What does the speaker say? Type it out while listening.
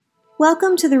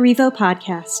Welcome to the Revo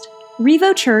Podcast.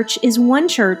 Revo Church is one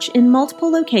church in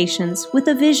multiple locations with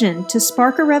a vision to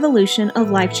spark a revolution of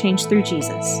life change through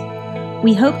Jesus.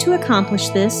 We hope to accomplish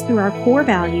this through our core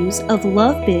values of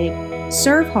love big,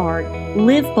 serve hard,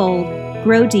 live bold,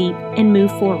 grow deep, and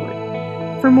move forward.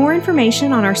 For more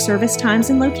information on our service times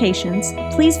and locations,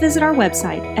 please visit our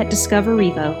website at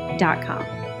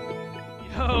discoverrevo.com.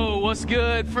 Yo, what's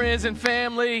good, friends and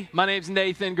family? My name's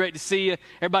Nathan. Great to see you.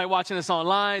 Everybody watching us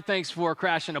online, thanks for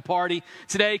crashing a party.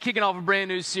 Today, kicking off a brand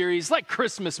new series, like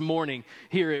Christmas morning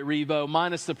here at Revo,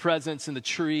 minus the presents and the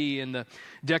tree and the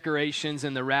decorations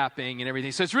and the wrapping and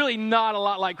everything. So it's really not a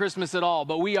lot like Christmas at all,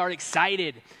 but we are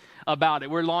excited about it.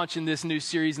 We're launching this new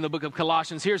series in the book of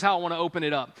Colossians. Here's how I want to open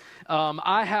it up.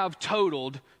 I have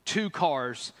totaled 2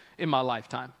 cars in my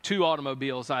lifetime. 2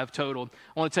 automobiles I have totaled.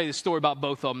 I want to tell you the story about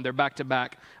both of them. They're back to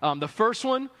back. The first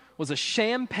one was a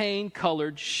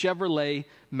champagne-colored Chevrolet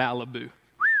Malibu.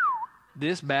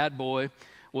 This bad boy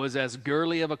was as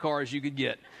girly of a car as you could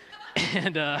get.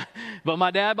 But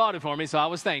my dad bought it for me, so I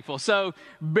was thankful. So,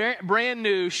 brand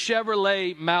new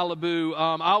Chevrolet Malibu.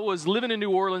 I was living in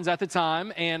New Orleans at the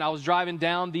time, and I was driving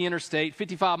down the interstate,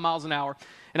 55 miles an hour,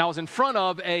 and I was in front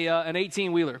of an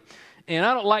 18-wheeler. And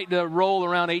I don't like to roll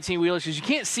around 18-wheelers because you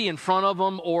can't see in front of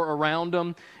them or around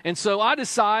them. And so I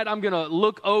decide I'm going to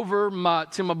look over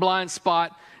to my blind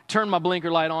spot, turn my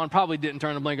blinker light on. Probably didn't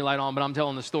turn the blinker light on, but I'm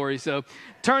telling the story. So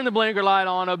turn the blinker light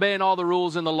on, obeying all the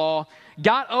rules in the law.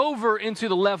 Got over into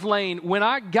the left lane. When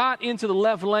I got into the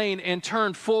left lane and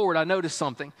turned forward, I noticed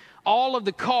something. All of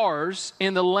the cars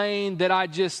in the lane that I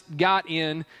just got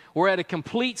in were at a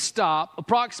complete stop,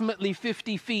 approximately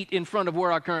 50 feet in front of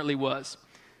where I currently was.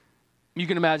 You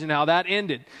can imagine how that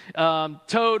ended.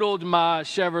 Totaled my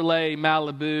Chevrolet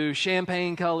Malibu,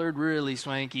 champagne-colored, really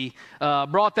swanky.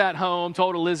 Brought that home,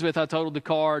 told Elizabeth I totaled the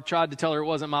car, tried to tell her it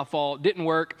wasn't my fault, didn't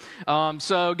work.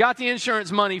 So got the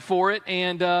insurance money for it,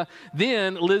 and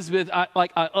then Elizabeth, I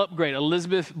upgraded.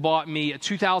 Elizabeth bought me a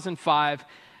 2005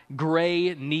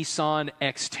 gray Nissan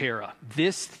Xterra.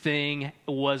 This thing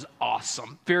was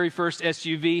awesome. Very first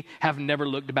SUV, have never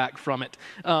looked back from it.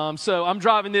 So I'm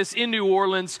driving this in New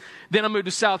Orleans. Then I moved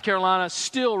to South Carolina,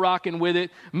 still rocking with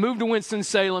it. Moved to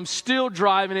Winston-Salem, still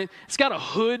driving it. It's got a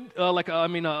hood,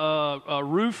 a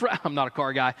roof rack. I'm not a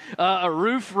car guy. A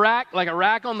roof rack, like a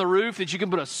rack on the roof that you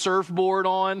can put a surfboard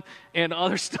on and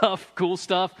other stuff, cool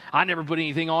stuff. I never put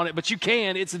anything on it, but you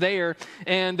can. It's there.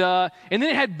 And then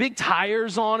it had big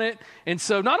tires on it. And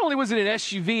so not only was it an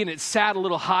SUV and it sat a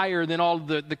little higher than all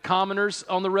the commoners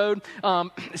on the road,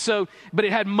 but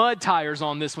it had mud tires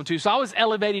on this one too. So I was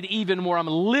elevated even more. I'm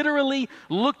literally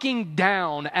looking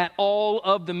down at all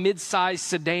of the mid-sized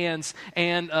sedans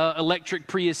and electric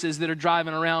Priuses that are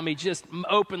driving around me, just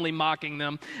openly mocking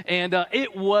them. And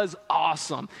it was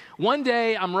awesome. One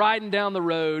day I'm riding down the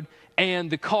road and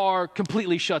the car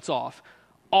completely shuts off.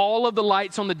 All of the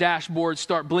lights on the dashboard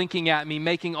start blinking at me,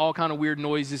 making all kind of weird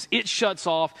noises. It shuts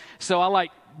off, so I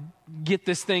get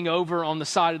this thing over on the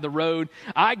side of the road.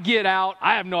 I get out.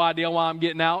 I have no idea why I'm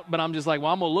getting out, but I'm just like,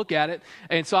 well, I'm going to look at it.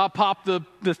 And so I pop the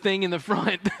thing in the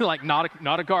front, like not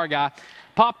a car guy.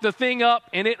 Pop the thing up,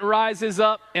 and it rises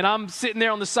up, and I'm sitting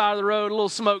there on the side of the road, a little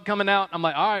smoke coming out. I'm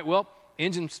like, all right, well,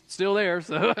 engine's still there,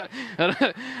 so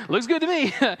looks good to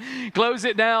me. Close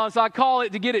it down. So I call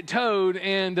it to get it towed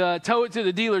and tow it to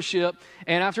the dealership.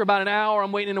 And after about an hour,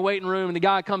 I'm waiting in the waiting room, and the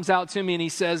guy comes out to me and he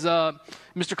says,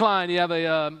 Mr. Klein, do you have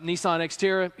a Nissan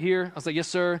Xterra here? I was like, yes,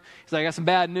 sir. He's like, I got some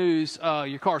bad news.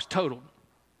 Your car's totaled.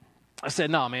 I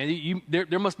said, no, man,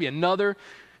 there must be another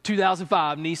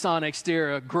 2005 Nissan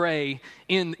Xterra gray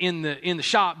in the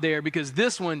shop there, because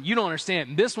this one, you don't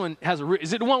understand. This one has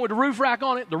is it the one with the roof rack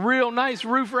on it? The real nice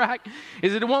roof rack?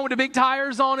 Is it the one with the big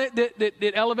tires on it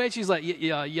that elevates? He's like,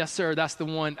 yeah, yes, sir, that's the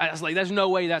one. I was like, there's no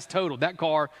way that's totaled. That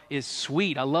car is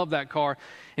sweet. I love that car.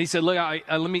 And he said, look,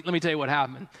 let me tell you what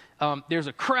happened. There's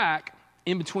a crack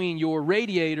in between your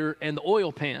radiator and the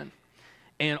oil pan,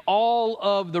 and all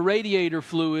of the radiator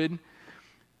fluid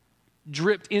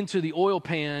dripped into the oil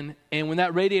pan, and when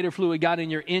that radiator fluid got in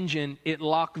your engine, it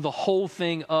locked the whole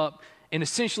thing up, and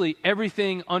essentially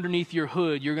everything underneath your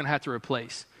hood you're going to have to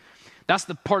replace. That's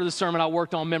the part of the sermon I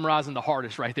worked on memorizing the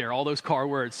hardest right there, all those car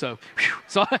words. So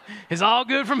it's all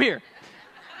good from here.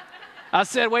 I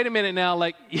said, wait a minute now,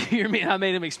 like, you hear me? I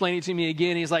made him explain it to me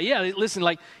again. He's like, yeah, listen,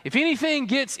 like, if anything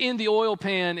gets in the oil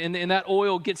pan and that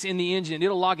oil gets in the engine,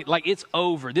 it'll lock it, like, it's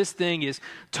over. This thing is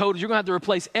total. You're going to have to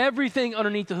replace everything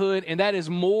underneath the hood, and that is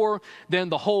more than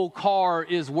the whole car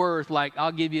is worth. Like,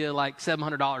 I'll give you, like,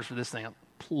 $700 for this thing.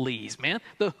 Please, man.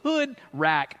 The hood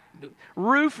rack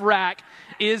Roof rack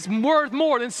is worth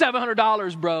more than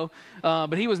 $700, bro.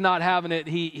 But he was not having it.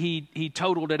 He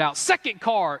totaled it out. Second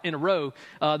car in a row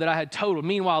that I had totaled.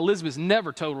 Meanwhile, Elizabeth's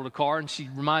never totaled a car, and she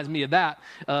reminds me of that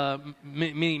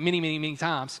many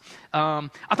times. I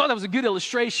thought that was a good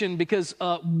illustration because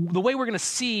the way we're going to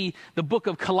see the book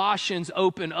of Colossians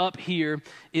open up here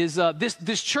is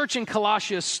this church in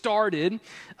Colossia started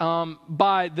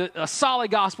by a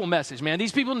solid gospel message, man.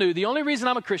 These people knew the only reason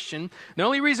I'm a Christian, the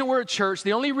only reason we're a church,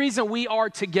 the only reason we are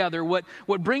together, what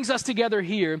brings us together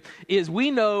here is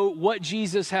we know what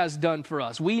Jesus has done for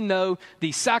us. We know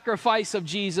the sacrifice of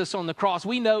Jesus on the cross.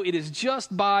 We know it is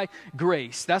just by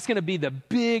grace. That's going to be the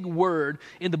big word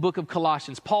in the book of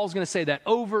Colossians. Paul's going to say that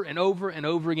over and over and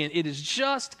over again. It is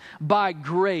just by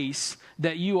grace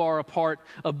that you are a part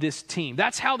of this team.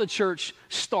 That's how the church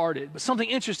started. But something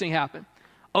interesting happened.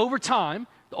 Over time,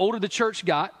 the older the church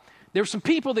got, there were some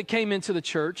people that came into the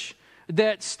church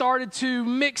that started to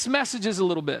mix messages a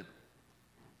little bit.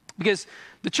 Because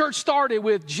the church started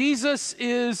with Jesus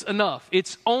is enough.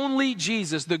 It's only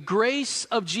Jesus. The grace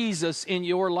of Jesus in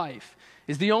your life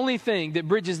is the only thing that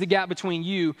bridges the gap between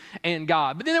you and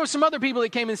God. But then there were some other people that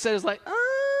came and said,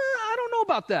 I don't know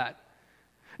about that.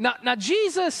 Now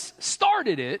Jesus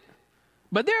started it,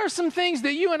 but there are some things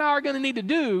that you and I are going to need to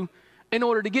do in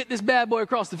order to get this bad boy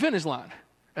across the finish line.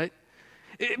 Right?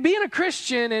 Being a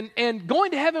Christian and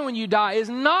going to heaven when you die is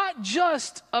not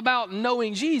just about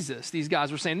knowing Jesus. These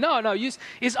guys were saying, no,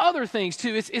 it's other things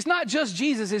too. It's not just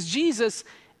Jesus, it's Jesus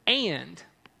and.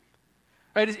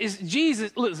 Right? It's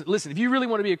Jesus. Listen, if you really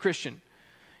want to be a Christian,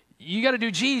 you got to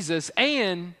do Jesus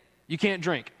and you can't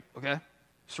drink, okay?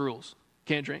 It's the rules.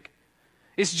 Can't drink.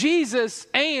 It's Jesus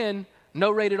and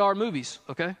no rated R movies,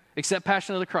 okay? Except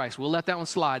Passion of the Christ. We'll let that one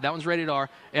slide. That one's rated R.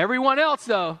 Everyone else,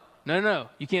 though, no,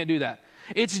 you can't do that.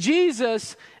 It's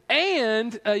Jesus,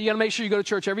 and you got to make sure you go to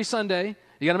church every Sunday.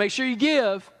 You got to make sure you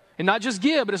give, and not just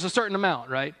give, but it's a certain amount,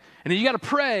 right? And then you got to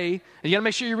pray, and you got to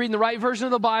make sure you're reading the right version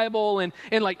of the Bible, and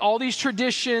like all these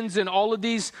traditions and all of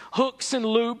these hooks and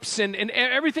loops and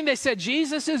everything they said.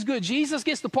 Jesus is good. Jesus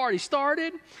gets the party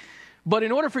started. But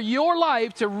in order for your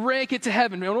life to rank it to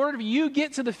heaven, in order for you to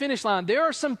get to the finish line, there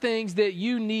are some things that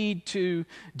you need to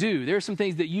do. There are some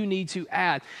things that you need to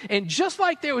add. And just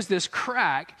like there was this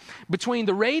crack between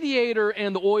the radiator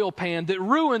and the oil pan that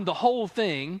ruined the whole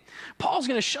thing, Paul's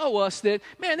going to show us that,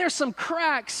 man, there's some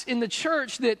cracks in the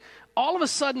church that all of a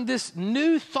sudden this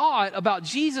new thought about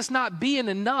Jesus not being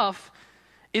enough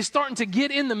is starting to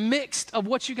get in the mix of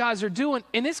what you guys are doing,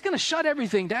 and it's going to shut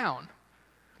everything down.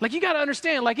 Like, you got to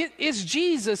understand, like, it's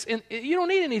Jesus, and you don't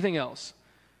need anything else.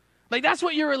 Like, that's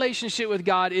what your relationship with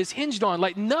God is hinged on.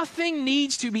 Like, nothing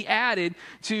needs to be added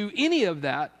to any of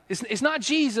that. It's not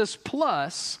Jesus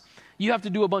plus you have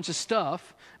to do a bunch of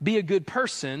stuff, be a good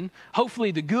person. Hopefully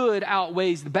the good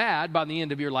outweighs the bad by the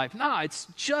end of your life. Nah, it's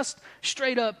just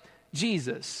straight up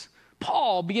Jesus.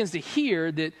 Paul begins to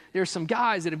hear that there's some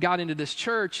guys that have got into this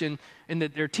church and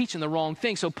that they're teaching the wrong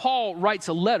thing. So Paul writes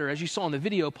a letter. As you saw in the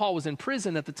video, Paul was in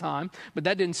prison at the time, but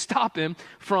that didn't stop him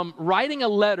from writing a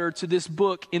letter to this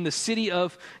book in the city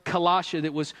of Colossia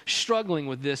that was struggling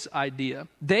with this idea.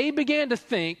 They began to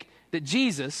think that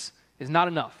Jesus is not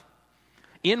enough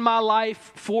in my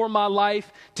life, for my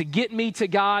life, to get me to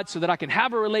God so that I can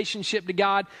have a relationship to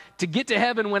God, to get to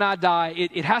heaven when I die.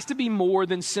 It has to be more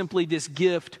than simply this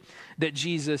gift that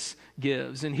Jesus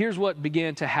gives. And here's what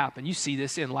began to happen. You see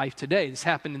this in life today. This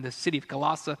happened in the city of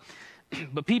Colossae.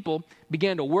 But people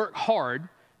began to work hard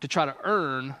to try to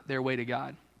earn their way to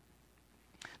God.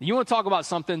 You want to talk about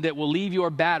something that will leave your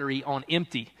battery on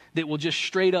empty, that will just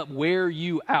straight up wear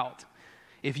you out.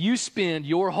 If you spend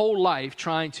your whole life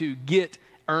trying to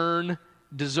earn,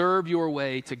 deserve your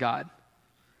way to God.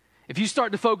 If you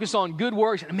start to focus on good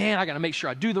works, man, I got to make sure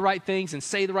I do the right things and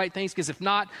say the right things, because if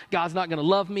not, God's not going to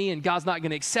love me and God's not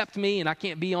going to accept me and I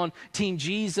can't be on Team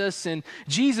Jesus. And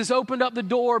Jesus opened up the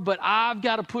door, but I've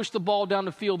got to push the ball down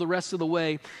the field the rest of the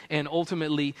way and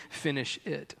ultimately finish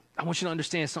it. I want you to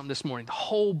understand something this morning. The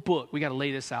whole book, we got to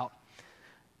lay this out.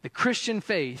 The Christian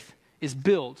faith is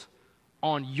built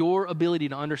on your ability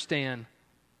to understand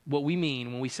what we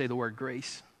mean when we say the word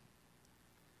grace.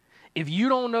 If you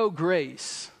don't know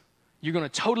grace, you're going to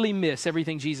totally miss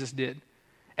everything Jesus did,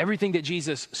 everything that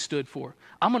Jesus stood for.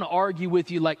 I'm going to argue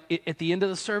with you like at the end of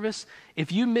the service,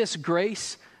 if you miss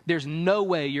grace, there's no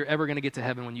way you're ever going to get to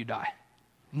heaven when you die.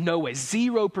 No way.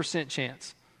 0%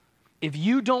 chance. if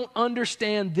you don't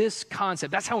understand this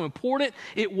concept, that's how important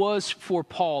it was for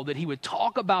Paul that he would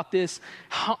talk about this,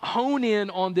 hone in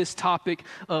on this topic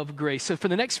of grace. So for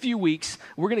the next few weeks,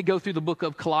 we're going to go through the book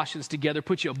of Colossians together,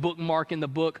 put you a bookmark in the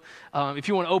book. If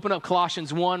you want to open up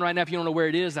Colossians 1 right now, if you don't know where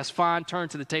it is, that's fine. Turn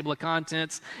to the table of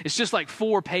contents. It's just like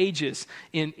 4 pages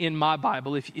in my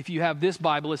Bible. If you have this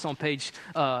Bible, it's on page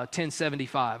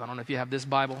 1075. I don't know if you have this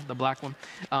Bible, the black one,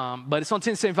 but it's on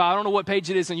 1075. I don't know what page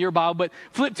it is in your Bible, but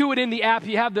flip to it in the app. If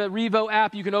you have the Revo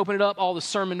app, you can open it up. All the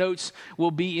sermon notes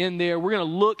will be in there. We're going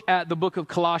to look at the book of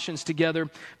Colossians together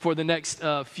for the next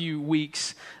few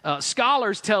weeks.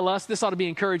 Scholars tell us, this ought to be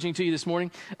encouraging to you this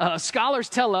morning, scholars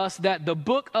tell us that the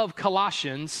book of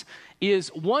Colossians is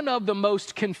one of the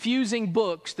most confusing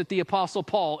books that the Apostle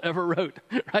Paul ever wrote,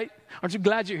 right? Aren't you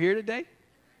glad you're here today?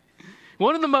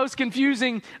 One of the most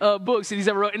confusing books that he's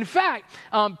ever wrote. In fact,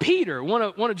 Peter, one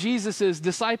of Jesus'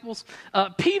 disciples,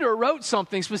 Peter wrote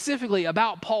something specifically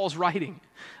about Paul's writing.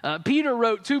 Peter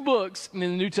wrote 2 books in the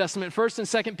New Testament, 1st and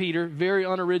 2nd Peter, very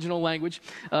unoriginal language,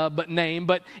 but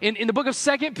in the book of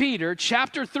 2nd Peter,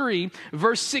 chapter 3,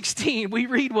 verse 16, we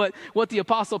read what the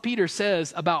Apostle Peter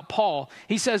says about Paul.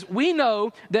 He says, "We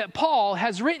know that Paul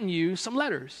has written you some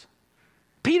letters."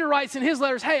 Peter writes in his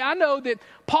letters, hey, I know that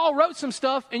Paul wrote some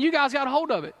stuff and you guys got a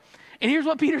hold of it. And here's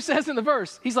what Peter says in the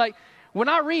verse. He's like, when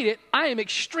I read it, I am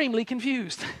extremely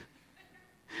confused.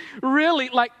 Really,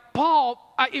 like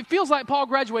Paul, it feels like Paul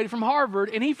graduated from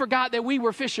Harvard and he forgot that we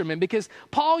were fishermen because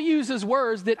Paul uses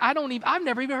words that I've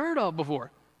never even heard of before.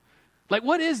 Like,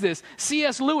 what is this?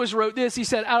 C.S. Lewis wrote this. He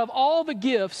said, out of all the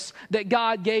gifts that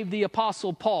God gave the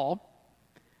Apostle Paul,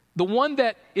 the one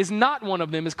that is not one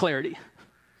of them is clarity.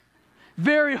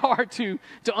 Very hard to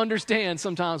understand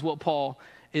sometimes what Paul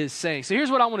is saying. So here's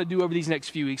what I want to do over these next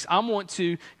few weeks. I want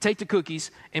to take the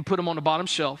cookies and put them on the bottom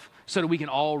shelf so that we can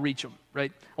all reach them,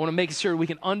 right? I want to make sure we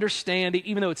can understand it,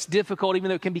 even though it's difficult, even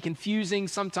though it can be confusing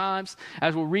sometimes.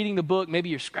 As we're reading the book, maybe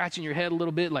you're scratching your head a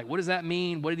little bit, like, what does that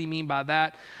mean? What did he mean by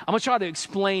that? I'm going to try to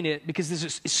explain it because this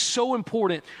is so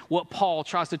important what Paul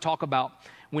tries to talk about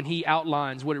when he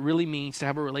outlines what it really means to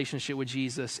have a relationship with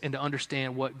Jesus and to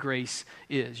understand what grace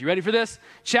is. You ready for this?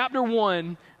 Chapter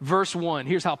 1, verse 1.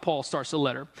 Here's how Paul starts the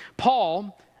letter.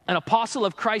 Paul, an apostle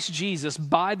of Christ Jesus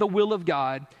by the will of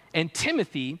God, and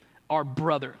Timothy, our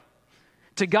brother.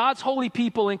 To God's holy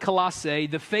people in Colossae,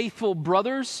 the faithful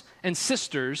brothers and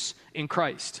sisters in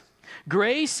Christ.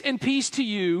 Grace and peace to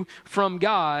you from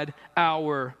God,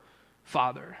 our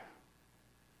Father.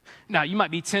 Now, you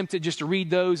might be tempted just to read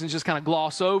those and just kind of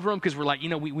gloss over them because we're like,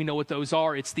 we know what those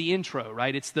are. It's the intro,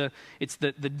 right? It's the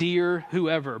Dear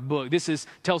Whoever book. This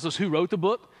tells us who wrote the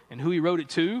book and who he wrote it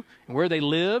to and where they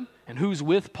live and who's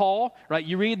with Paul, right?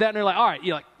 You read that and they're like, all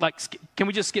right, can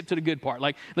we just skip to the good part?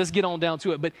 Like, let's get on down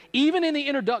to it. But even in the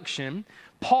introduction,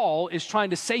 Paul is trying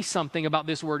to say something about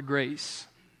this word grace.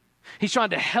 He's trying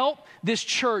to help this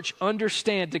church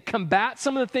understand, to combat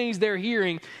some of the things they're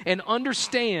hearing and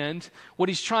understand what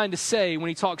he's trying to say when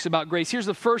he talks about grace. Here's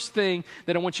the first thing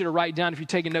that I want you to write down. If you're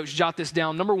taking notes, jot this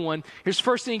down. Number 1, here's the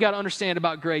first thing you got to understand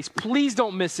about grace. Please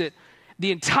don't miss it.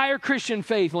 The entire Christian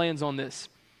faith lands on this.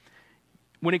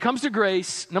 When it comes to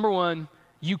grace, number 1,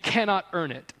 you cannot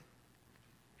earn it.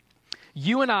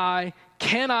 You and I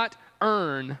cannot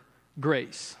earn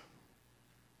grace.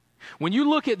 When you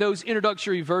look at those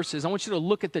introductory verses, I want you to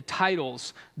look at the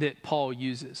titles that Paul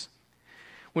uses.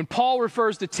 When Paul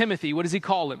refers to Timothy, what does he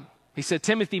call him? He said,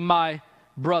 Timothy, my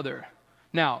brother.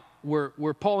 Now,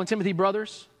 were Paul and Timothy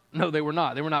brothers? No, they were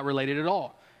not. They were not related at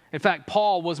all. In fact,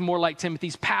 Paul was more like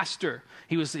Timothy's pastor.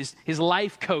 He was his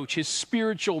life coach, his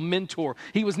spiritual mentor.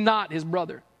 He was not his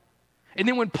brother. And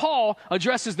then when Paul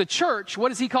addresses the church, what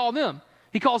does he call them?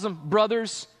 He calls them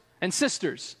brothers and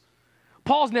sisters.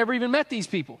 Paul's never even met these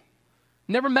people.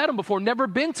 Never met them before, never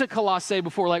been to Colossae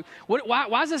before. Like,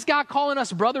 why is this guy calling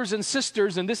us brothers and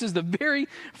sisters? And this is the very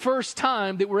first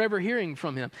time that we're ever hearing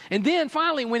from him. And then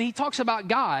finally, when he talks about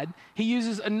God, he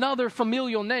uses another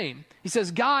familial name. He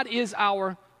says, God is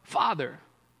our Father.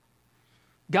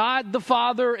 God the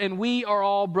Father, and we are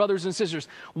all brothers and sisters.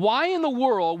 Why in the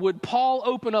world would Paul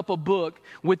open up a book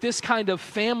with this kind of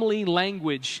family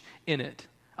language in it?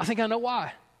 I think I know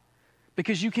why.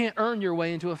 Because you can't earn your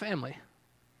way into a family.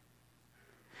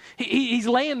 He's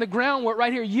laying the groundwork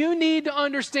right here. You need to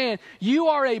understand, you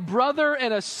are a brother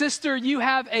and a sister. You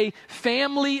have a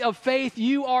family of faith.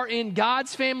 You are in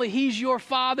God's family. He's your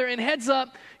father. And heads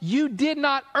up, you did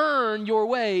not earn your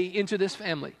way into this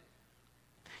family.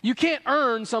 You can't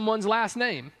earn someone's last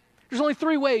name. There's only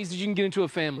 3 ways that you can get into a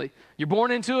family. You're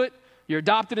born into it, you're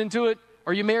adopted into it,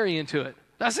 or you marry into it.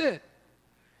 That's it.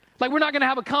 Like, we're not going to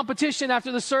have a competition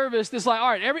after the service that's like, all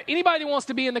right, anybody that wants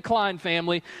to be in the Klein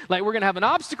family, like, we're going to have an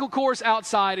obstacle course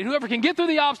outside, and whoever can get through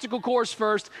the obstacle course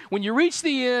first, when you reach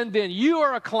the end, then you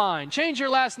are a Klein. Change your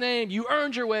last name. You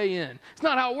earned your way in. It's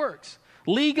not how it works.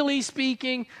 Legally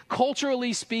speaking,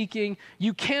 culturally speaking,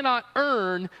 you cannot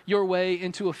earn your way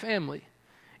into a family.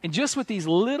 And just with these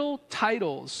little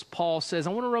titles, Paul says,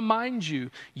 I want to remind you,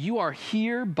 you are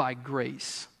here by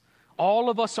grace.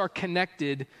 All of us are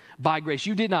connected by grace.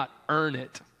 You did not earn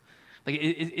it. Like,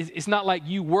 it's not like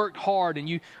you worked hard and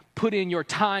you put in your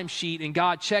time sheet and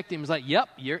God checked him and was like, yep,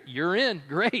 you're in.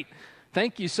 Great.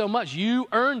 Thank you so much. You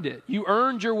earned it. You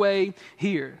earned your way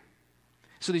here.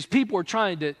 So these people are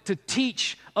trying to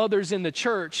teach others in the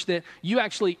church that you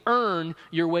actually earn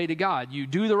your way to God. You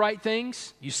do the right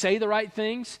things. You say the right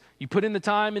things. You put in the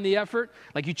time and the effort.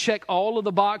 Like, you check all of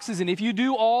the boxes. And if you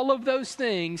do all of those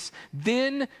things,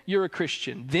 then you're a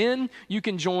Christian. Then you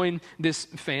can join this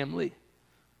family.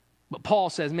 But Paul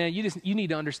says, man, you need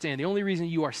to understand the only reason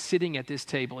you are sitting at this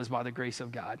table is by the grace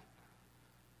of God.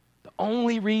 The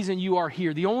only reason you are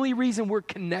here, the only reason we're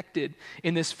connected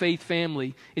in this faith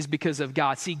family is because of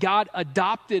God. See, God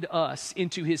adopted us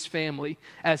into his family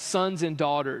as sons and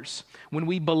daughters when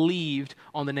we believed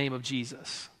on the name of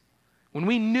Jesus. When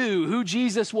we knew who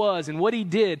Jesus was and what he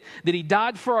did, that he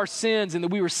died for our sins and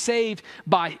that we were saved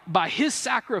by his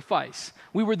sacrifice,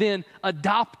 we were then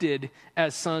adopted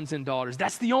as sons and daughters.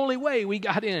 That's the only way we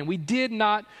got in. We did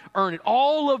not earn it.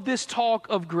 All of this talk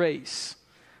of grace,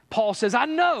 Paul says, I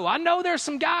know there's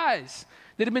some guys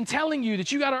that have been telling you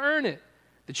that you got to earn it,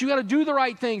 that you got to do the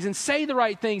right things and say the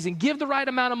right things and give the right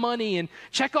amount of money and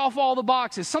check off all the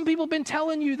boxes. Some people have been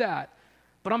telling you that,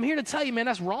 but I'm here to tell you, man,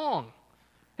 that's wrong.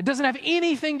 It doesn't have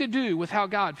anything to do with how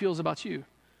God feels about you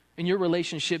and your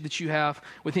relationship that you have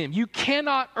with him. You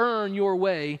cannot earn your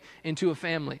way into a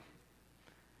family.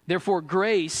 Therefore,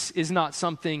 grace is not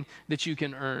something that you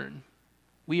can earn.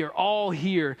 We are all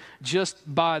here just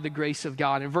by the grace of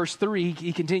God. In verse 3,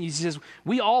 he continues, he says,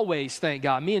 we always thank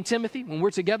God. Me and Timothy, when we're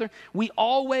together, we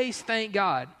always thank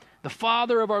God, the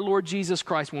Father of our Lord Jesus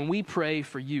Christ, when we pray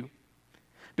for you.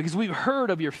 Because we've heard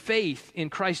of your faith in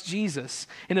Christ Jesus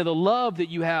and of the love that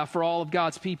you have for all of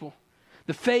God's people.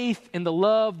 The faith and the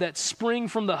love that spring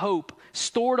from the hope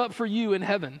stored up for you in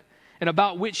heaven and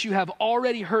about which you have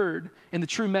already heard in the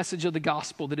true message of the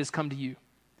gospel that has come to you.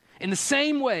 In the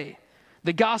same way,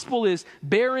 the gospel is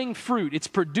bearing fruit. It's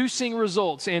producing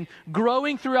results and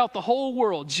growing throughout the whole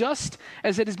world, just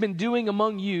as it has been doing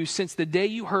among you since the day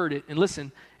you heard it. And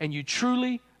listen, and you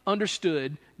truly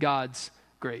understood God's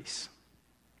grace.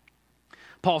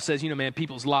 Paul says, man,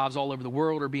 people's lives all over the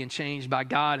world are being changed by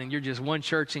God, and you're just one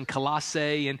church in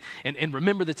Colossae, and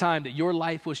remember the time that your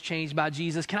life was changed by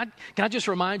Jesus. Can I just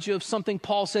remind you of something?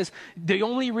 Paul says, the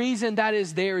only reason that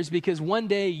is there is because one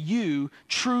day you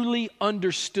truly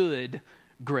understood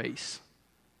grace.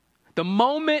 The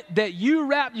moment that you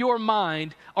wrap your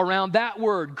mind around that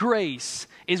word, grace,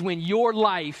 is when your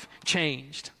life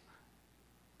changed.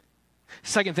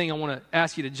 Second thing I want to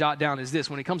ask you to jot down is this.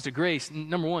 When it comes to grace,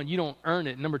 number one, you don't earn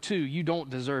it. Number two, you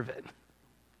don't deserve it.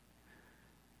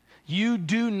 You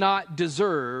do not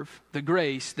deserve the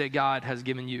grace that God has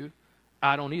given you.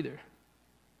 I don't either.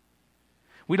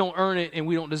 We don't earn it and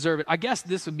we don't deserve it. I guess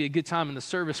this would be a good time in the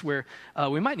service where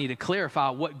we might need to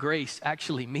clarify what grace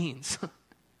actually means.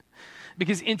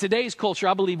 Because in today's culture,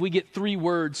 I believe we get three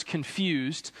words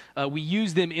confused. We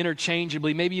use them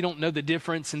interchangeably. Maybe you don't know the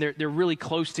difference, and they're really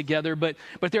close together. But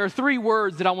there are three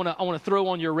words that I want to throw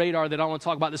on your radar that I want to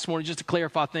talk about this morning, just to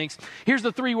clarify things. Here's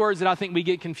the three words that I think we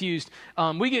get confused.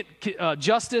 We get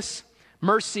justice,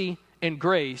 mercy, and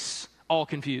grace all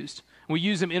confused. We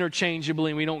use them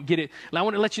interchangeably, and we don't get it. And I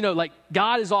want to let you know, like,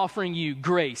 God is offering you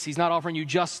grace. He's not offering you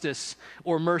justice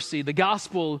or mercy. The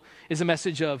gospel is a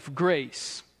message of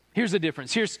grace. Here's the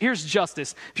difference. Here's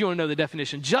justice, if you want to know the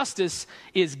definition. Justice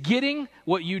is getting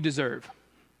what you deserve.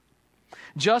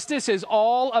 Justice is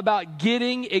all about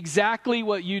getting exactly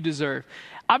what you deserve.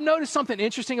 I've noticed something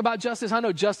interesting about justice. I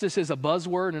know justice is a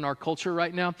buzzword in our culture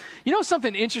right now. You know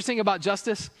something interesting about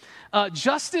justice?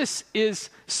 Justice is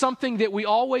something that we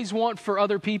always want for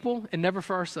other people and never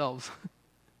for ourselves.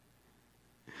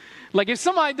 Like, if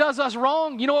somebody does us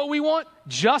wrong, you know what we want?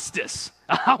 Justice.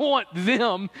 I want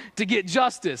them to get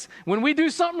justice. When we do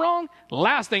something wrong, the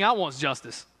last thing I want is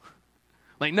justice.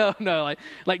 Like, no.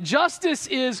 Like justice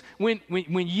is when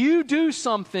you do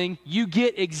something, you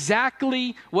get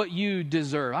exactly what you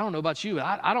deserve. I don't know about you,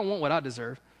 but I don't want what I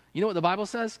deserve. You know what the Bible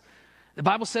says? The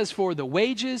Bible says, for the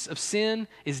wages of sin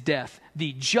is death.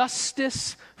 The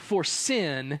justice for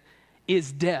sin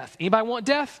is death. Anybody want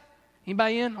death?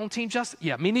 Anybody in on Team Justice?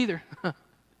 Yeah, me neither.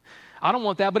 I don't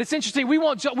want that. But it's interesting. We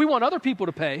want other people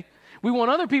to pay. We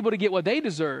want other people to get what they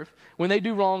deserve when they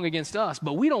do wrong against us,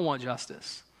 but we don't want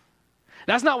justice.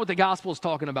 That's not what the gospel is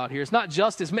talking about here. It's not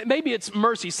justice. Maybe it's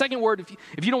mercy. Second word,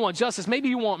 if you don't want justice, maybe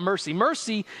you want mercy.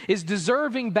 Mercy is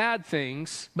deserving bad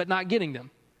things, but not getting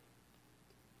them.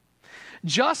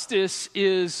 Justice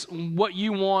is what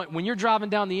you want when you're driving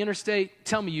down the interstate.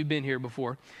 Tell me you've been here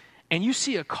before. And you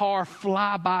see a car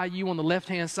fly by you on the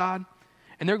left-hand side,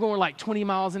 and they're going like 20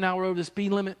 miles an hour over the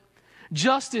speed limit.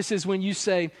 Justice is when you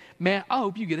say, man, I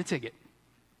hope you get a ticket.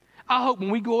 I hope when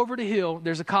we go over the hill,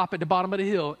 there's a cop at the bottom of the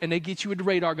hill, and they get you with the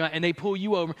radar gun, and they pull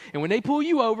you over. And when they pull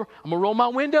you over, I'm going to roll my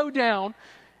window down,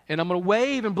 and I'm going to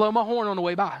wave and blow my horn on the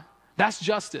way by. That's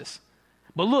justice.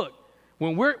 But look,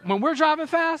 when we're driving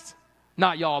fast,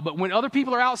 not y'all, but when other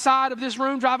people are outside of this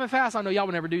room driving fast, I know y'all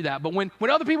would never do that. But when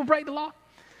other people break the law,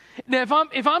 now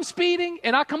if I'm speeding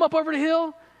and I come up over the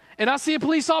hill and I see a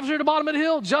police officer at the bottom of the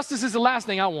hill, justice is the last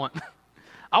thing I want.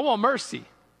 I want mercy.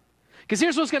 Because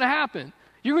here's what's going to happen.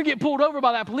 You're going to get pulled over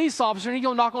by that police officer, and he's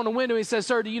going to knock on the window and he says,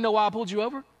 sir, do you know why I pulled you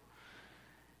over?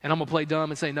 And I'm going to play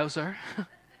dumb and say, no, sir. And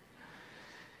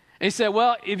he said,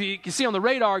 well, if you can see on the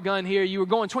radar gun here, you were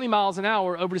going 20 miles an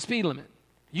hour over the speed limit.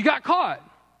 You got caught.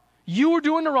 You were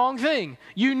doing the wrong thing.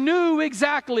 You knew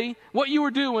exactly what you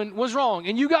were doing was wrong,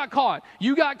 and you got caught.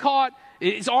 You got caught.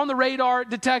 It's on the radar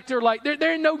detector. Like,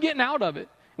 there ain't no getting out of it.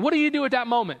 What do you do at that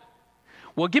moment?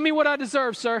 Well, give me what I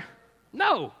deserve, sir.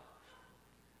 No.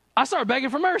 I started begging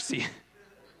for mercy. And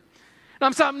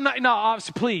I'm saying, no,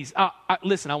 please,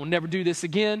 listen, I will never do this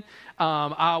again.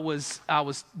 I was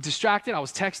distracted. I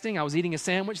was texting. I was eating a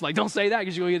sandwich. Like, don't say that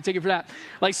because you're going to get a ticket for that.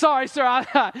 Like, sorry,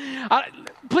 sir.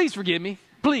 Please forgive me.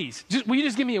 Please, will you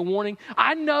just give me a warning?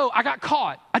 I know I got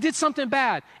caught. I did something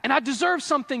bad, and I deserve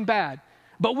something bad.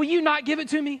 But will you not give it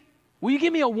to me? Will you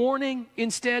give me a warning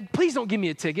instead? Please don't give me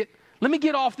a ticket. Let me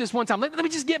get off this one time. Let me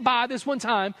just get by this one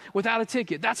time without a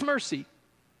ticket. That's mercy.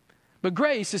 But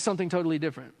grace is something totally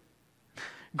different.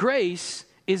 Grace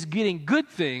is getting good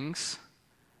things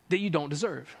that you don't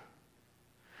deserve.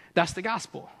 That's the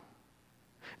gospel.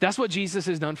 That's what Jesus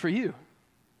has done for you.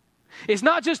 It's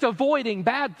not just avoiding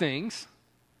bad things,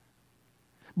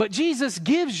 but Jesus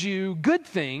gives you good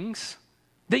things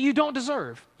that you don't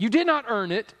deserve. You did not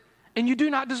earn it, and you do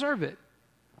not deserve it.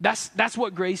 That's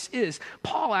what grace is.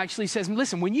 Paul actually says,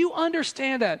 listen, when you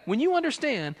understand that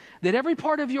every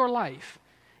part of your life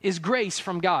is grace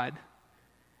from God,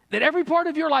 that every part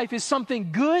of your life is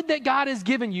something good that God has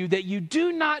given you that you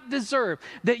do not deserve,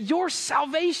 that your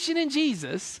salvation in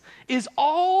Jesus is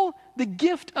all the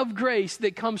gift of grace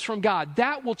that comes from God,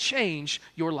 that will change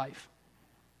your life.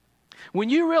 When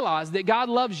you realize that God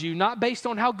loves you not based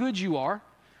on how good you are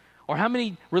or how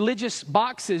many religious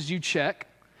boxes you check,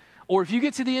 or if you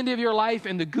get to the end of your life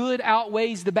and the good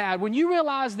outweighs the bad, when you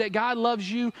realize that God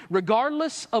loves you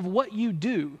regardless of what you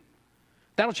do,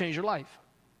 that'll change your life.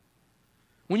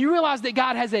 When you realize that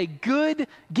God has a good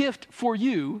gift for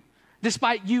you,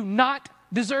 despite you not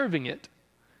deserving it,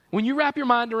 when you wrap your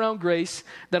mind around grace,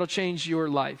 that'll change your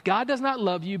life. God does not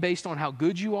love you based on how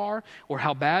good you are or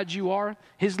how bad you are.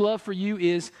 His love for you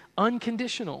is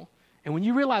unconditional. And when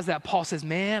you realize that, Paul says,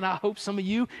 man, I hope some of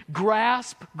you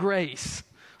grasp grace.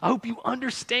 I hope you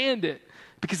understand it,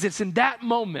 because it's in that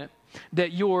moment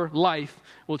that your life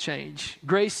will change.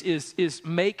 Grace is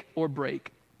make or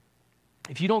break.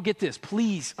 If you don't get this,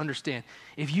 please understand.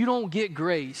 If you don't get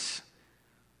grace,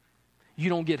 you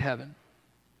don't get heaven.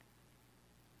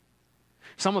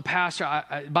 So I'm a pastor.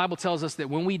 The Bible tells us that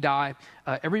when we die,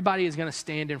 everybody is going to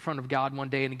stand in front of God one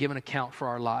day and give an account for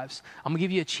our lives. I'm going to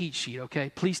give you a cheat sheet,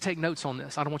 okay? Please take notes on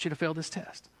this. I don't want you to fail this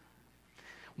test.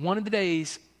 One of the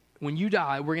days when you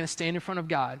die, we're going to stand in front of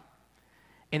God.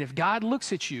 And if God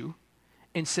looks at you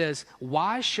and says,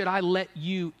 why should I let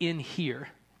you in here?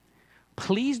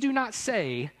 Please do not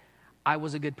say, I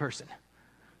was a good person.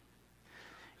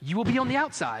 You will be on the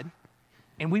outside,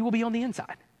 and we will be on the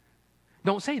inside.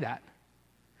 Don't say that.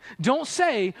 Don't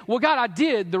say, well, God, I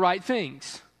did the right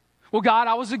things. Well, God,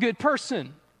 I was a good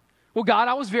person. Well, God,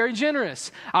 I was very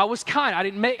generous. I was kind.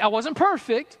 I wasn't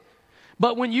perfect.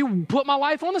 But when you put my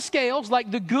life on the scales, like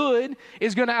the good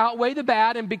is going to outweigh the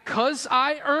bad, and because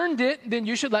I earned it, then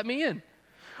you should let me in.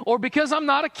 Or because I'm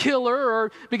not a killer,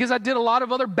 or because I did a lot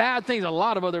of other bad things. A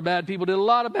lot of other bad people did a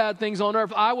lot of bad things on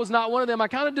earth. I was not one of them. I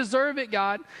kind of deserve it,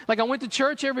 God. Like, I went to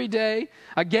church every day.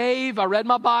 I gave. I read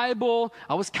my Bible.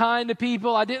 I was kind to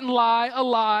people. I didn't lie a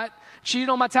lot. Cheated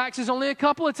on my taxes only a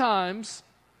couple of times.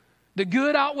 The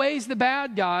good outweighs the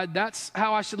bad, God. That's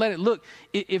how I should let it. Look,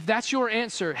 if that's your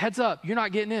answer, heads up, you're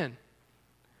not getting in.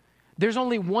 There's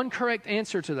only one correct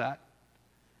answer to that.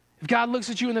 If God looks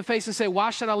at you in the face and say,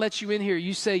 why should I let you in here?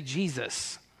 You say,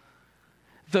 Jesus.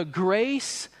 The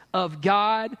grace of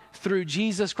God through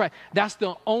Jesus Christ. That's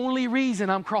the only reason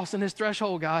I'm crossing this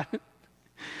threshold, God.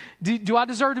 Do I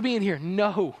deserve to be in here?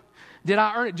 No. Did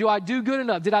I earn it? Do I do good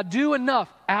enough? Did I do enough?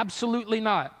 Absolutely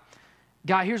not.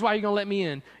 God, here's why you're going to let me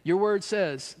in. Your word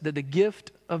says that the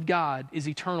gift of God is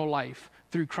eternal life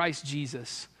through Christ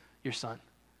Jesus, your son.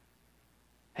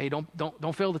 Hey,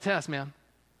 don't fail the test, man.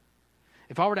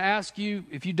 If I were to ask you,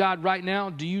 if you died right now,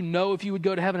 do you know if you would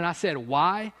go to heaven? And I said,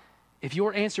 why? If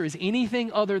your answer is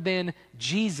anything other than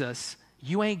Jesus,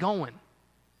 you ain't going.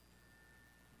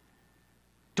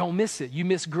 Don't miss it. You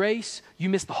miss grace, you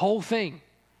miss the whole thing.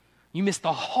 You miss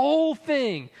the whole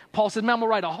thing. Paul said, man, I'm going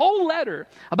to write a whole letter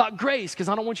about grace because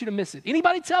I don't want you to miss it.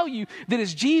 Anybody tell you that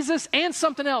it's Jesus and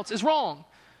something else is wrong.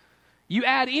 You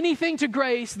add anything to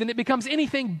grace, then it becomes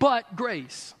anything but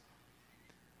grace.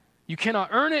 You cannot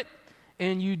earn it,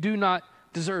 and you do not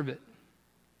deserve it.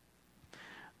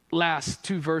 Last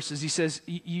two verses, he says,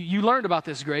 you learned about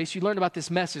this grace. You learned about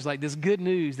this message, like this good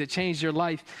news that changed your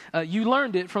life. You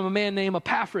learned it from a man named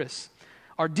Epaphras,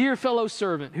 our dear fellow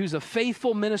servant, who's a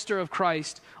faithful minister of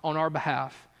Christ on our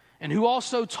behalf, and who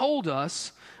also told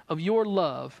us of your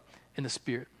love in the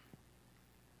Spirit.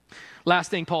 Last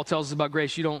thing Paul tells us about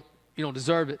grace, you don't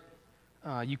deserve it.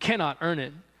 You cannot earn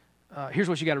it. Here's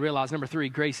what you got to realize. Number 3,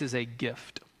 grace is a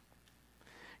gift.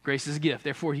 Grace is a gift.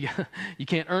 Therefore, you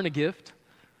can't earn a gift.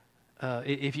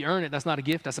 If you earn it, that's not a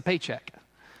gift, that's a paycheck.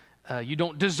 You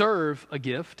don't deserve a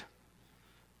gift.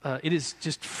 It is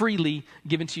just freely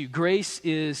given to you. Grace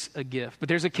is a gift, but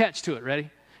there's a catch to it,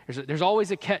 ready? There's always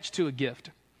a catch to a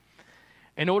gift.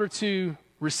 In order to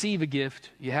receive a gift,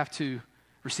 you have to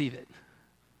receive it.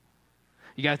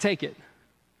 You got to take it.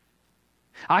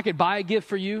 I could buy a gift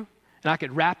for you, and I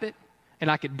could wrap it, and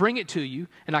I could bring it to you,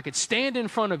 and I could stand in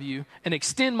front of you and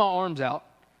extend my arms out,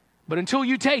 but until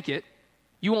you take it,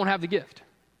 you won't have the gift.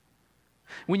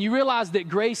 When you realize that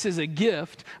grace is a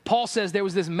gift, Paul says there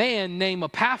was this man named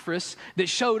Epaphras that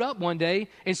showed up one day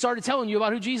and started telling you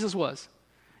about who Jesus was.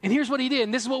 And here's what he did,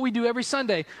 and this is what we do every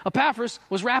Sunday. Epaphras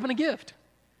was wrapping a gift.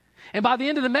 And by the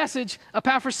end of the message,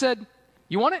 Epaphras said,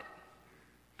 you want it?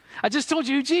 I just told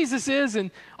you who Jesus is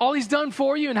and all he's done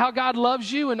for you and how God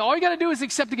loves you, and all you got to do is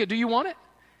accept the gift. Do you want it?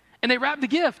 And they wrapped the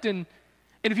gift, and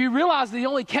if you realize the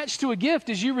only catch to a gift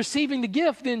is you receiving the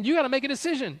gift, then you got to make a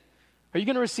decision. Are you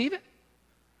going to receive it?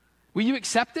 Will you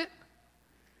accept it?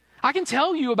 I can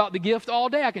tell you about the gift all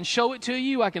day. I can show it to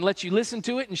you. I can let you listen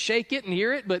to it and shake it and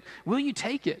hear it, but will you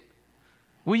take it?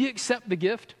 Will you accept the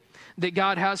gift that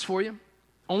God has for you?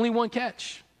 Only one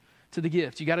catch to the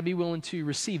gift. You got to be willing to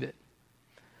receive it.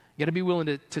 You got to be willing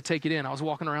to take it in. I was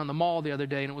walking around the mall the other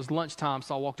day, and it was lunchtime,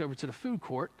 so I walked over to the food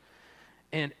court.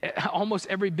 And almost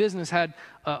every business had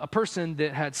a person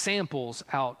that had samples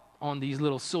out on these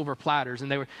little silver platters.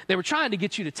 And they were trying to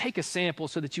get you to take a sample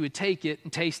so that you would take it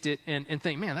and taste it and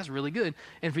think, man, that's really good.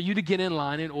 And for you to get in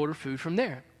line and order food from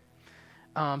there.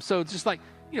 So it's just like,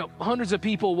 hundreds of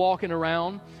people walking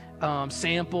around,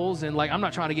 samples. And like, I'm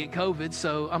not trying to get COVID.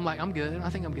 So I'm like, I'm good. I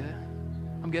think I'm good.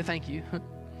 I'm good. Thank you.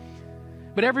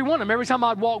 But every one of them, every time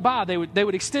I'd walk by, they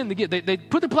would extend the gift. They'd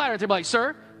put the platter there, like,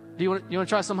 sir, do you want to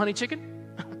try some honey chicken?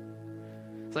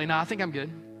 It's like, no, I think I'm good.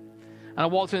 And I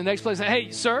walk to the next place and say,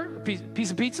 hey, sir, a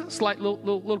piece of pizza, slight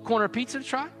little corner of pizza to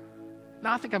try? No,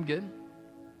 I think I'm good.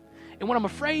 And what I'm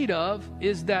afraid of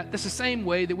is that that's the same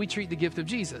way that we treat the gift of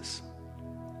Jesus.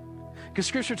 Because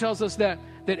Scripture tells us that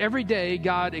every day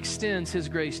God extends His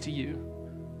grace to you.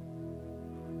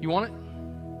 You want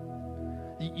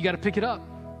it? You got to pick it up.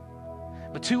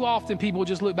 But too often people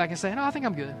just look back and say, no, I think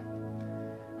I'm good.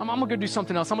 I'm going to go do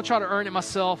something else. I'm going to try to earn it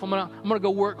myself. I'm going to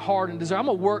go work hard and deserve. I'm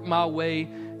going to work my way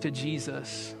to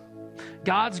Jesus.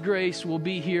 God's grace will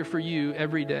be here for you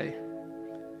every day.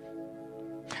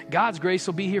 God's grace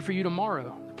will be here for you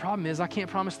tomorrow. The problem is I can't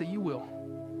promise that you will.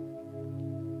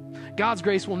 God's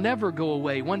grace will never go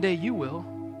away. One day you will.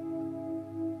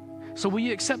 So will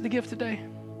you accept the gift today?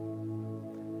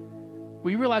 Will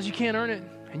you realize you can't earn it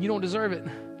and you don't deserve it?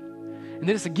 And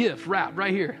that it's a gift wrapped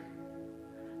right here.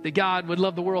 That God would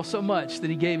love the world so much that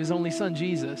He gave His only Son,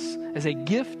 Jesus, as a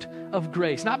gift of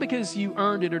grace. Not because you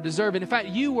earned it or deserve it. In fact,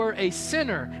 you were a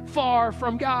sinner far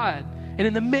from God. And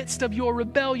in the midst of your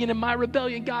rebellion and my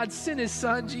rebellion, God sent His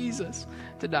Son, Jesus,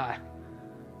 to die.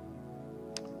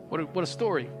 What a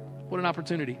story. What an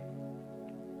opportunity.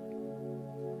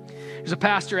 There's a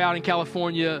pastor out in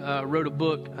California, wrote a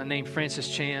book named Francis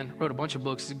Chan, wrote a bunch of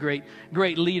books. He's a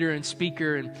great leader and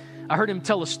speaker. And I heard him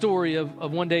tell a story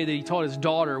of one day that he taught his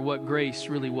daughter what grace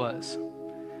really was.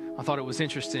 I thought it was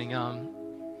interesting.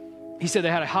 he said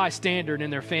they had a high standard in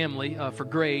their family for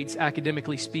grades,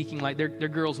 academically speaking. Like their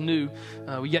girls knew,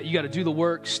 you got to do the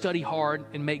work, study hard,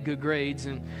 and make good grades.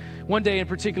 And one day in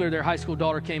particular, their high school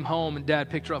daughter came home, and Dad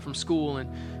picked her up from school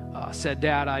and said,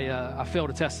 "Dad, I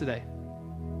failed a test today.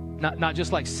 Not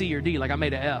just like C or D, like I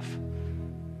made an F."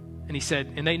 And he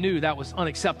said, and they knew that was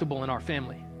unacceptable in our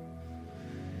family.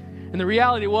 And the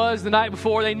reality was, the night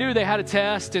before, they knew they had a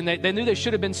test, and they knew they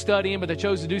should have been studying, but they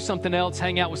chose to do something else,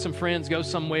 hang out with some friends, go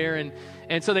somewhere.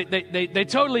 And so they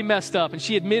totally messed up. And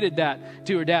she admitted that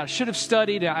to her dad. I should have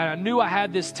studied. I knew I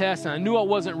had this test, and I knew I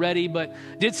wasn't ready, but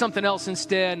did something else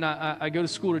instead. And I go to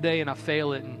school today, and I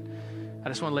fail it. And I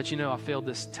just want to let you know I failed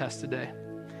this test today.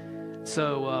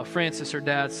 So Francis, her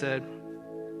dad, said,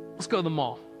 "Let's go to the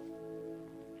mall."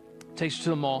 Takes her to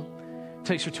the mall.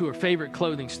 Takes her to her favorite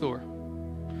clothing store.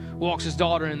 Walks his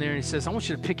daughter in there and he says, "I want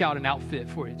you to pick out an outfit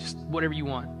for you, just whatever you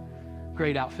want.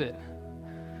 Great outfit."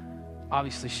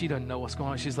 Obviously, she doesn't know what's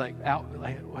going on. She's like,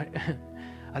 what?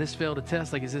 I just failed a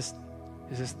test. Like, is this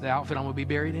the outfit I'm going to be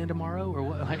buried in tomorrow, or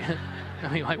what?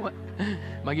 Like, what?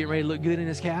 Am I getting ready to look good in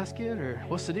this casket, or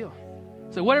what's the deal?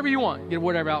 So whatever you want, get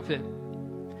whatever outfit.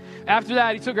 After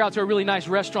that, he took her out to a really nice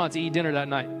restaurant to eat dinner that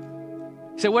night.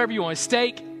 He said, "Whatever you want,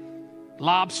 steak,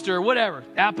 lobster, whatever,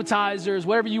 appetizers,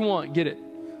 whatever you want, get it."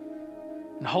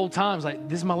 And the whole time, I was like,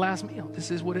 this is my last meal.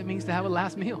 This is what it means to have a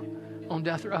last meal on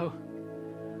death row.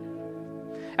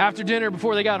 After dinner,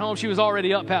 before they got home, she was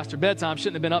already up past her bedtime.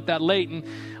 Shouldn't have been up that late. And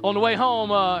on the way home,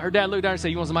 her dad looked at her and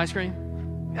said, "You want some ice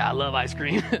cream?" "Yeah, I love ice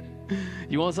cream."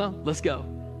 "You want some? Let's go."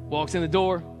 Walks in the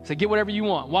door, said, "Get whatever you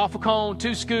want. Waffle cone,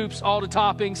 2 scoops, all the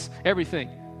toppings, everything."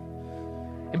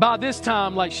 And by this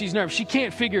time, like, she's nervous. She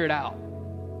can't figure it out.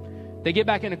 They get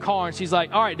back in the car, and she's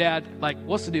like, "All right, Dad, like,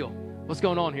 what's the deal? What's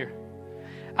going on here?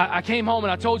 I came home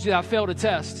and I told you that I failed a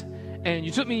test, and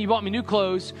you bought me new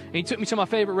clothes, and you took me to my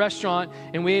favorite restaurant,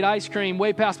 and we ate ice cream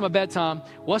way past my bedtime.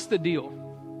 What's the deal?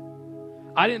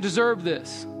 I didn't deserve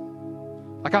this.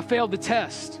 Like, I failed the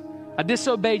test. I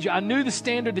disobeyed you. I knew the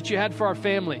standard that you had for our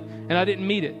family, and I didn't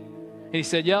meet it." And he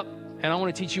said, "Yep, and I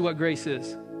want to teach you what grace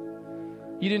is.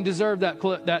 You didn't deserve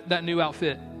that new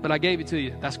outfit, but I gave it to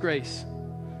you. That's grace.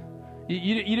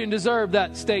 You didn't deserve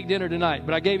that steak dinner tonight,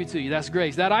 but I gave it to you. That's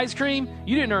grace. That ice cream,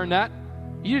 you didn't earn that.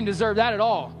 You didn't deserve that at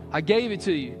all. I gave it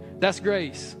to you. That's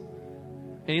grace."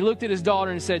 And he looked at his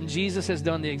daughter and said, "Jesus has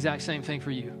done the exact same thing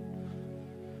for you.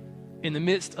 In the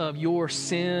midst of your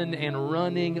sin and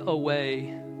running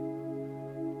away,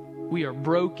 we are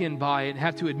broken by it and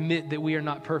have to admit that we are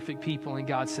not perfect people. And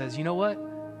God says, you know what?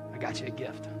 I got you a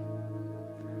gift.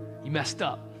 You messed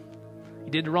up.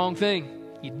 You did the wrong thing.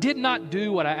 You did not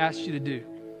do what I asked you to do.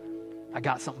 I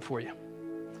got something for you.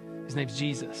 His name's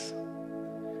Jesus.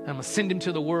 And I'm going to send him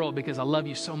to the world because I love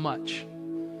you so much.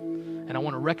 And I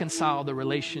want to reconcile the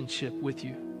relationship with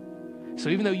you. So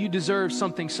even though you deserve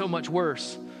something so much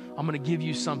worse, I'm going to give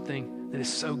you something that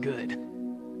is so good.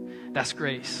 That's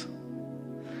grace."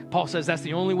 Paul says that's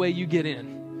the only way you get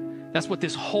in. That's what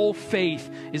this whole faith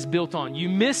is built on. You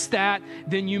miss that,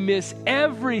 then you miss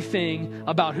everything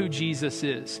about who Jesus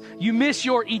is. You miss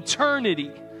your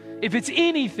eternity if it's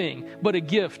anything but a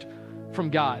gift from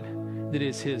God that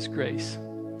is his grace.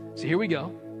 So here we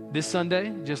go. This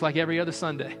Sunday, just like every other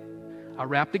Sunday, I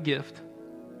wrapped a gift.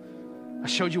 I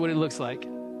showed you what it looks like.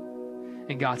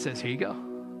 And God says, here you go.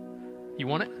 You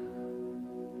want it?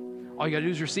 All you got to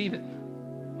do is receive it.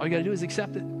 All you got to do is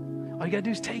accept it. All you got to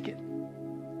do is take it.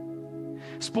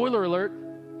 Spoiler alert,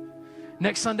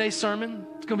 next Sunday's sermon,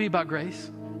 it's going to be about grace.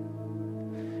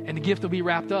 And the gift will be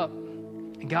wrapped up.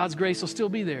 And God's grace will still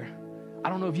be there. I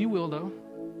don't know if you will, though.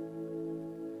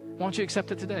 Why don't you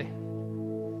accept it today?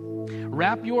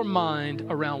 Wrap your mind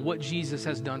around what Jesus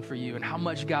has done for you and how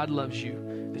much God loves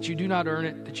you, that you do not earn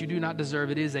it, that you do not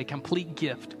deserve it. It is a complete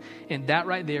gift. And that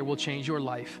right there will change your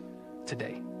life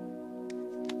today.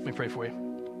 Let me pray for you.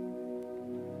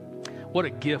 What a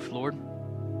gift, Lord.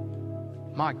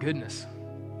 My goodness.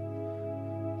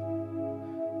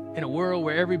 In a world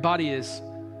where everybody is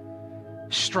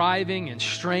striving and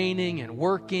straining and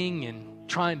working and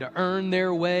trying to earn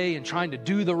their way and trying to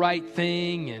do the right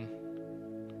thing, and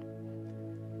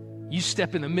you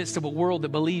step in the midst of a world that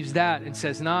believes that and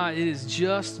says, nah, it is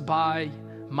just by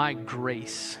my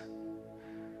grace.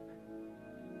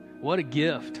 What a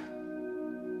gift.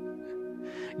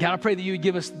 God, I pray that you would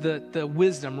give us the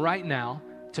wisdom right now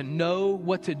to know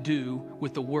what to do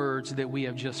with the words that we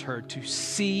have just heard, to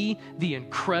see the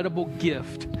incredible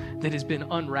gift that has been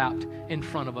unwrapped in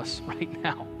front of us right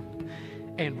now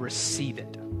and receive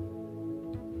it.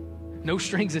 No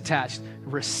strings attached.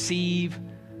 Receive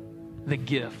the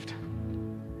gift.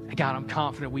 And God, I'm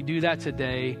confident we do that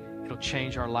today. It'll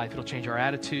change our life. It'll change our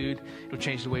attitude. It'll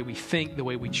change the way we think, the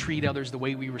way we treat others, the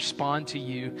way we respond to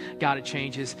you. God, it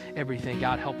changes everything.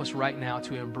 God, help us right now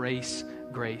to embrace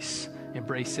grace.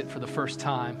 Embrace it for the first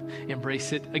time.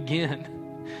 Embrace it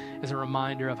again as a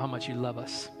reminder of how much you love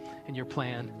us and your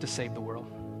plan to save the world.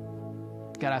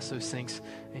 God, I ask those things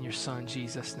in your Son,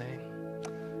 Jesus' name.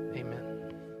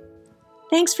 Amen.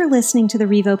 Thanks for listening to the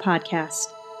Revo podcast.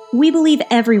 We believe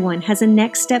everyone has a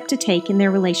next step to take in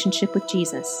their relationship with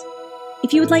Jesus.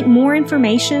 If you would like more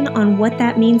information on what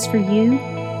that means for you,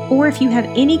 or if you have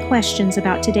any questions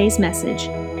about today's message,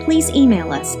 please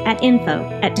email us at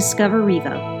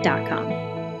info@discoverrevo.com.